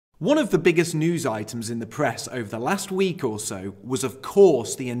One of the biggest news items in the press over the last week or so was of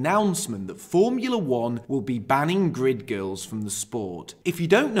course the announcement that Formula One will be banning grid girls from the sport. If you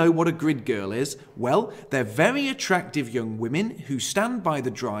don't know what a grid girl is, well, they're very attractive young women who stand by the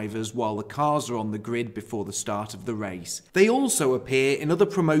drivers while the cars are on the grid before the start of the race. They also appear in other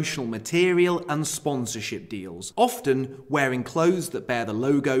promotional material and sponsorship deals, often wearing clothes that bear the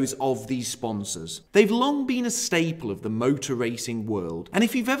logos of these sponsors. They've long been a staple of the motor racing world, and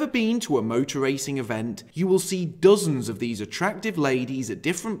if you've ever been to a motor racing event, you will see dozens of these attractive ladies at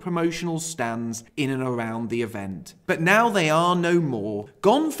different promotional stands in and around the event. But now they are no more,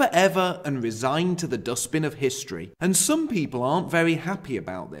 gone forever and resigned to the dustbin of history. And some people aren't very happy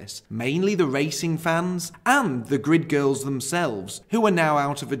about this, mainly the racing fans and the grid girls themselves, who are now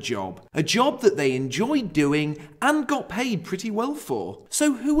out of a job that they enjoyed doing and got paid pretty well for.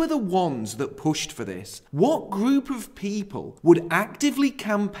 So who are the ones that pushed for this? What group of people would actively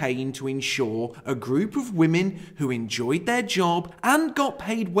campaign to ensure a group of women who enjoyed their job and got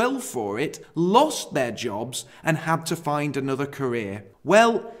paid well for it lost their jobs and had to find another career?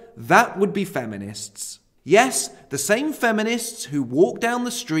 Well, that would be feminists. Yes, the same feminists who walk down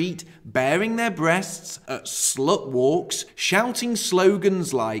the street baring their breasts at slut walks, shouting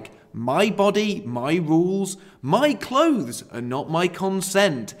slogans like "My body, my rules," "My clothes are not my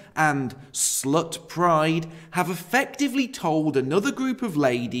consent," and "Slut pride," have effectively told another group of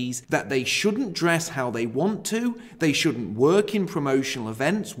ladies that they shouldn't dress how they want to, they shouldn't work in promotional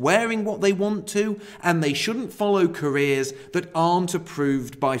events wearing what they want to, and they shouldn't follow careers that aren't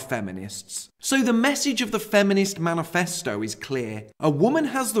approved by feminists. So the message of the Feminist Manifesto is clear. A woman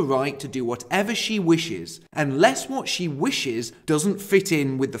has the right to do whatever she wishes, unless what she wishes doesn't fit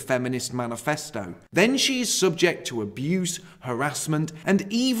in with the Feminist Manifesto. Then she is subject to abuse, harassment, and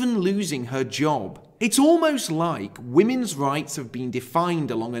even losing her job. It's almost like women's rights have been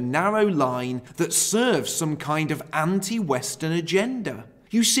defined along a narrow line that serves some kind of anti-Western agenda.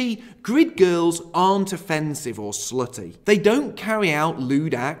 You see, grid girls aren't offensive or slutty. They don't carry out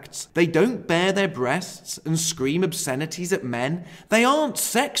lewd acts. They don't bare their breasts and scream obscenities at men. They aren't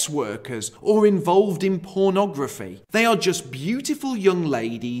sex workers or involved in pornography. They are just beautiful young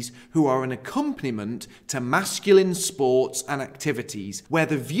ladies who are an accompaniment to masculine sports and activities where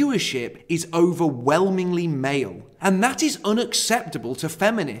the viewership is overwhelmingly male. And that is unacceptable to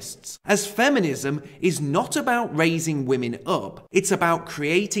feminists, as feminism is not about raising women up, it's about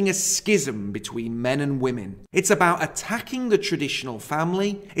creating a schism between men and women. It's about attacking the traditional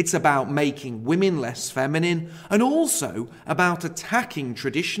family, it's about making women less feminine, and also about attacking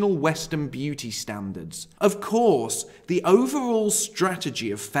traditional Western beauty standards. Of course, the overall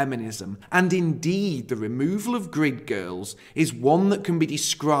strategy of feminism, and indeed the removal of grid girls, is one that can be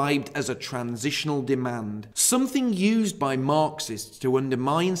described as a transitional demand, something used by Marxists to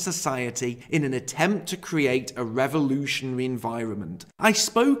undermine society in an attempt to create a revolutionary environment. I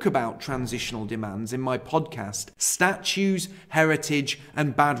spoke about transitional demands in my podcast, Statues, Heritage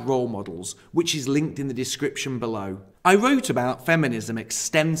and Bad Role Models, which is linked in the description below. I wrote about feminism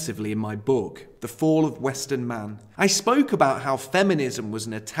extensively in my book, The Fall of Western Man. I spoke about how feminism was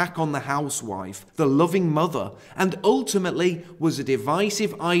an attack on the housewife, the loving mother, and ultimately was a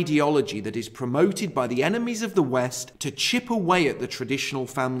divisive ideology that is promoted by the enemies of the West to chip away at the traditional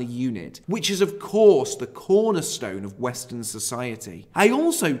family unit, which is of course the cornerstone of Western society. I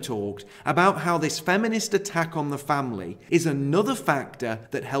also talked about how this feminist attack on the family is another factor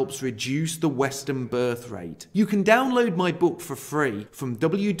that helps reduce the Western birth rate. You can download my book for free from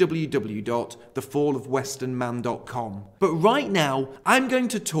www.thefallofwesternman.com. But right now, I'm going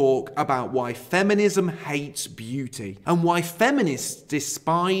to talk about why feminism hates beauty, and why feminists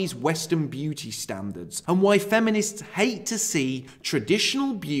despise Western beauty standards, and why feminists hate to see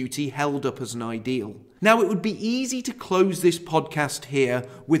traditional beauty held up as an ideal. Now, it would be easy to close this podcast here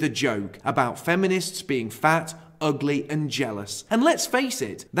with a joke about feminists being fat, ugly and jealous. And let's face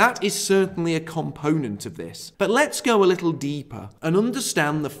it, that is certainly a component of this. But let's go a little deeper and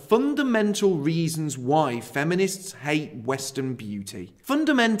understand the fundamental reasons why feminists hate Western beauty.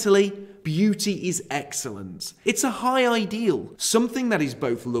 Fundamentally, beauty is excellence. It's a high ideal, something that is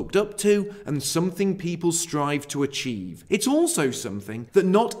both looked up to and something people strive to achieve. It's also something that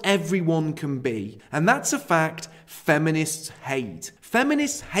not everyone can be, and that's a fact feminists hate.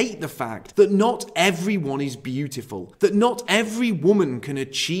 Feminists hate the fact that not everyone is beautiful, that not every woman can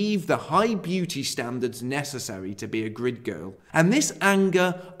achieve the high beauty standards necessary to be a grid girl. And this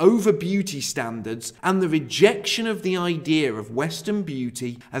anger over beauty standards and the rejection of the idea of Western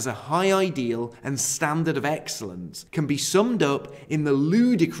beauty as a high ideal and standard of excellence can be summed up in the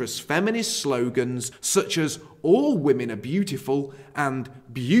ludicrous feminist slogans such as "all women are beautiful" and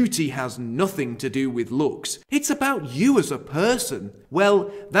beauty has nothing to do with looks. It's about you as a person.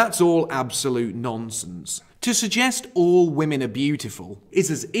 Well, that's all absolute nonsense. To suggest all women are beautiful is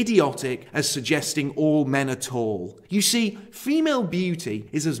as idiotic as suggesting all men are tall. You see, female beauty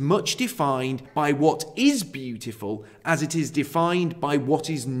is as much defined by what is beautiful as it is defined by what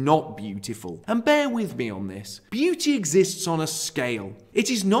is not beautiful. And bear with me on this. Beauty exists on a scale.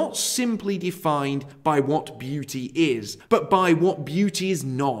 It is not simply defined by what beauty is, but by what beauty is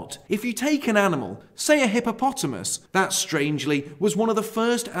not. If you take an animal, say a hippopotamus, that strangely was one of the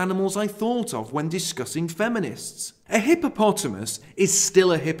first animals I thought of when discussing feminists. A hippopotamus is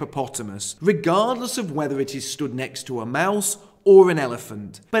still a hippopotamus, regardless of whether it is stood next to a mouse or an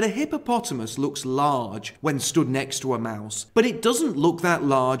elephant. But a hippopotamus looks large when stood next to a mouse, but it doesn't look that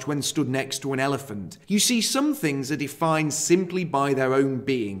large when stood next to an elephant. You see, some things are defined simply by their own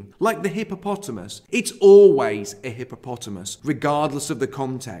being. Like the hippopotamus, it's always a hippopotamus, regardless of the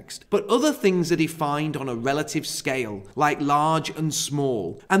context. But other things are defined on a relative scale, like large and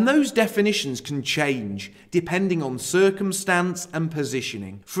small, and those definitions can change depending on circumstance and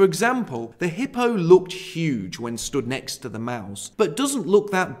positioning. For example, the hippo looked huge when stood next to the mouse, but doesn't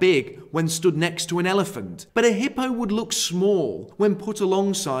look that big when stood next to an elephant. But a hippo would look small when put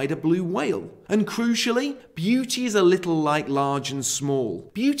alongside a blue whale. And crucially, beauty is a little like large and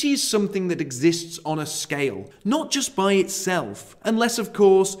small. Beauty is something that exists on a scale, not just by itself, unless of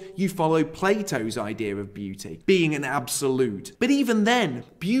course you follow Plato's idea of beauty, being an absolute. But even then,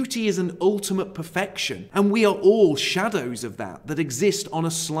 beauty is an ultimate perfection, and we are all shadows of that exist on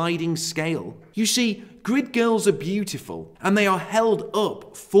a sliding scale. You see, grid girls are beautiful, and they are held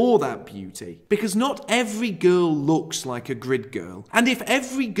up for that beauty, because not every girl looks like a grid girl. And if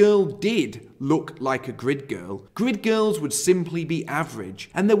every girl did look like a grid girls would simply be average,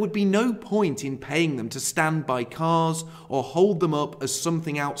 and there would be no point in paying them to stand by cars or hold them up as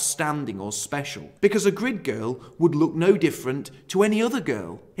something outstanding or special, because a grid girl would look no different to any other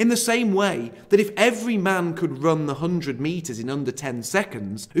girl. In the same way that if every man could run the 100 meters in under 10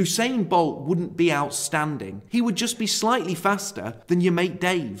 seconds, Usain Bolt wouldn't be outstanding. He would just be slightly faster than your mate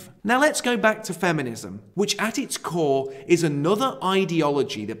Dave. Now let's go back to feminism, which at its core is another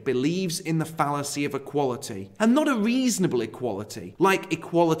ideology that believes in the fallacy of equality, and not a reasonable equality, like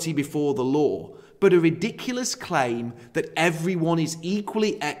equality before the law, but a ridiculous claim that everyone is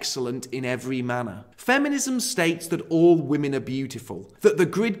equally excellent in every manner. Feminism states that all women are beautiful, that the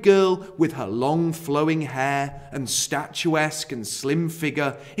grid girl with her long flowing hair and statuesque and slim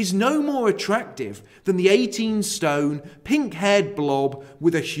figure is no more attractive than the 18-stone, pink-haired blob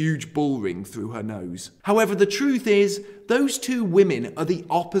with a huge bull ring through her nose. However, the truth is, those two women are the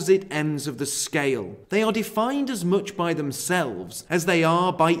opposite ends of the scale. They are defined as much by themselves as they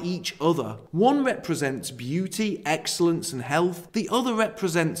are by each other. One represents beauty, excellence and health. The other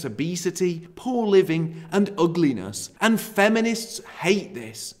represents obesity, poor living and ugliness. And feminists hate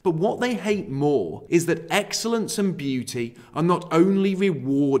this. But what they hate more is that excellence and beauty are not only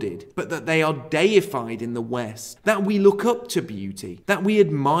rewarded, but that they are deified in the West. That we look up to beauty, that we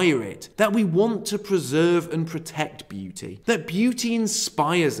admire it, that we want to preserve and protect beauty. That beauty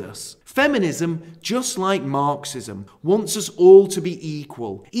inspires us. Feminism, just like Marxism, wants us all to be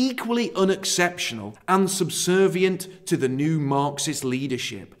equal, equally unexceptional and subservient to the new Marxist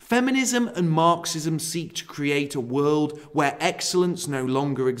leadership. Feminism and Marxism seek to create a world where excellence no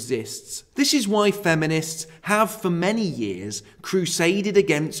longer exists. This is why feminists have for many years crusaded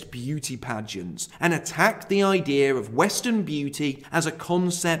against beauty pageants and attacked the idea of Western beauty as a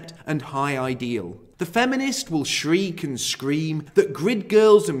concept and high ideal. The feminist will shriek and scream that grid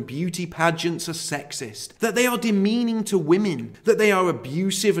girls and beauty pageants are sexist, that they are demeaning to women, that they are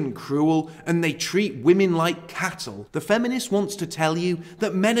abusive and cruel, and they treat women like cattle. The feminist wants to tell you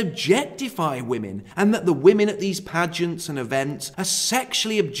that men objectify women, and that the women at these pageants and events are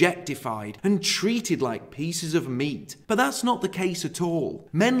sexually objectified and treated like pieces of meat. But that's not the case at all.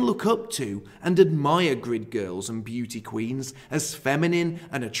 Men look up to and admire grid girls and beauty queens as feminine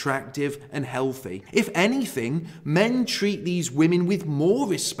and attractive and healthy. If anything, men treat these women with more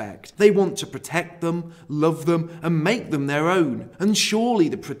respect. They want to protect them, love them, and make them their own. And surely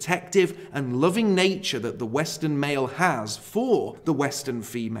the protective and loving nature that the Western male has for the Western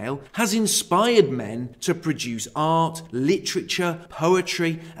female has inspired men to produce art, literature,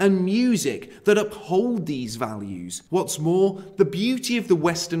 poetry, and music that uphold these values. What's more, the beauty of the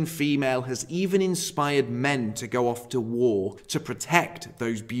Western female has even inspired men to go off to war to protect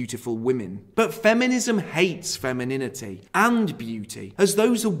those beautiful women. But feminism hates femininity and beauty, as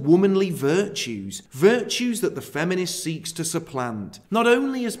those are woman womanly virtues, virtues that the feminist seeks to supplant, not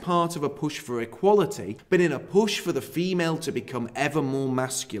only as part of a push for equality, but in a push for the female to become ever more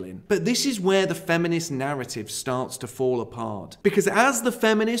masculine. But this is where the feminist narrative starts to fall apart, because as the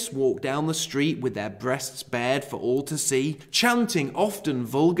feminists walk down the street with their breasts bared for all to see, chanting often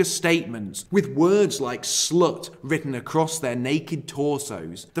vulgar statements with words like slut written across their naked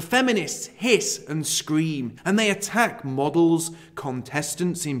torsos, the feminists hiss and scream, and they attack models,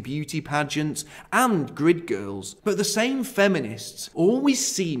 contestants in beauty pageants, and grid girls. But the same feminists always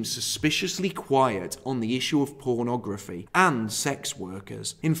seem suspiciously quiet on the issue of pornography and sex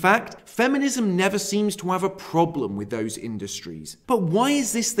workers. In fact, feminism never seems to have a problem with those industries. But why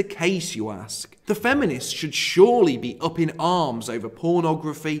is this the case, you ask? The feminists should surely be up in arms over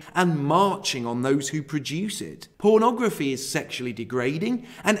pornography and marching on those who produce it. Pornography is sexually degrading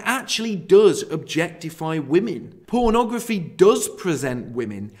and actually does objectify women. Pornography does present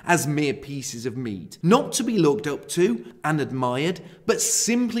women as mere pieces of meat, not to be looked up to and admired, but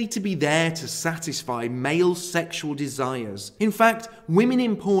simply to be there to satisfy male sexual desires. In fact, women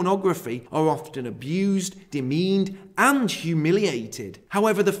in pornography are often abused, demeaned, and humiliated.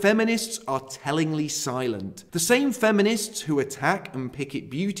 However, the feminists are tellingly silent. The same feminists who attack and picket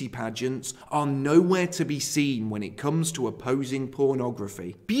beauty pageants are nowhere to be seen when it comes to opposing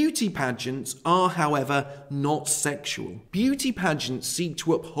pornography. Beauty pageants are, however, not sexual. Beauty pageants seek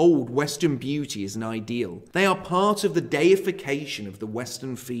to uphold Western beauty as an ideal. They are part of the deification of the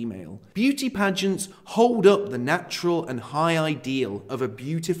Western female. Beauty pageants hold up the natural and high ideal of a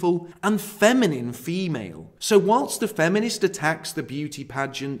beautiful and feminine female. So whilst the feminist attacks the beauty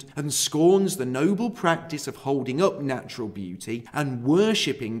pageant and scorns the noble practice of holding up natural beauty and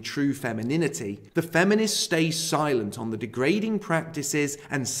worshipping true femininity, the feminist stays silent on the degrading practices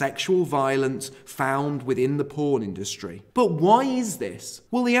and sexual violence found within the porn industry. But why is this?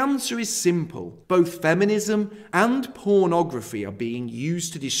 Well, the answer is simple. Both feminism and pornography are being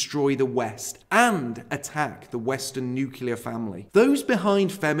used to destroy the West and attack the Western nuclear family. Those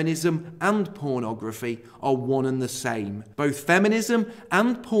behind feminism and pornography are one and the same. Both feminism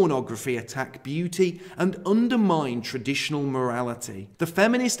and pornography attack beauty and undermine traditional morality. The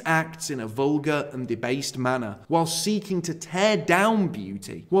feminist acts in a vulgar and debased manner while seeking to tear down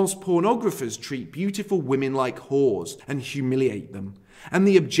beauty, whilst pornographers treat beautiful women like whores and humiliate them. And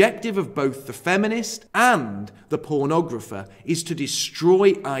the objective of both the feminist and the pornographer is to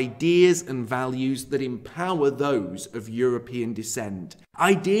destroy ideas and values that empower those of European descent.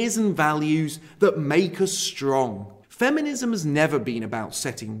 Ideas and values that make us strong. Feminism has never been about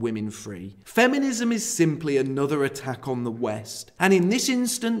setting women free. Feminism is simply another attack on the West. And in this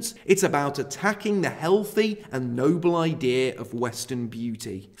instance, it's about attacking the healthy and noble idea of Western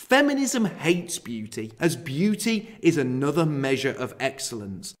beauty. Feminism hates beauty, as beauty is another measure of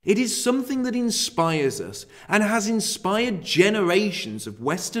excellence. It is something that inspires us and has inspired generations of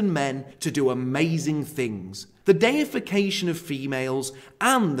Western men to do amazing things. The deification of females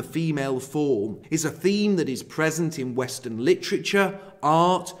and the female form is a theme that is present in Western literature,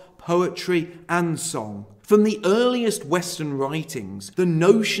 art, poetry, and song. From the earliest Western writings, the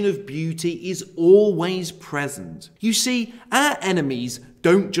notion of beauty is always present. You see, our enemies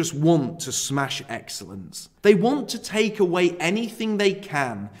don't just want to smash excellence. They want to take away anything they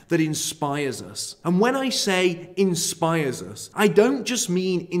can that inspires us. And when I say inspires us, I don't just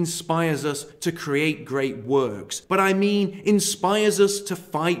mean inspires us to create great works, but I mean inspires us to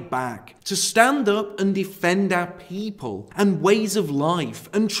fight back, to stand up and defend our people and ways of life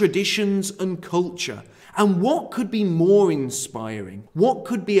and traditions and culture. And what could be more inspiring? What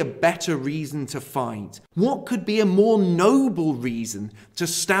could be a better reason to fight? What could be a more noble reason to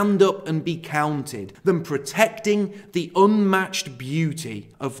stand up and be counted than protecting the unmatched beauty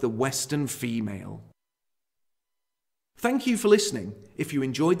of the Western female? Thank you for listening. If you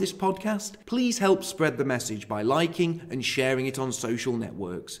enjoyed this podcast, please help spread the message by liking and sharing it on social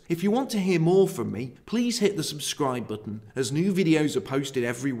networks. If you want to hear more from me, please hit the subscribe button, as new videos are posted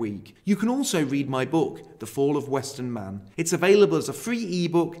every week. You can also read my book, The Fall of Western Man. It's available as a free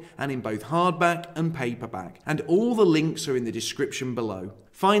ebook and in both hardback and paperback, and all the links are in the description below.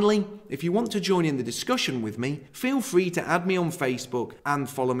 Finally, if you want to join in the discussion with me, feel free to add me on Facebook and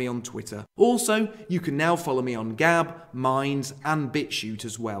follow me on Twitter. Also, you can now follow me on Gab, Minds, and BitChute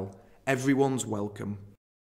as well. Everyone's welcome.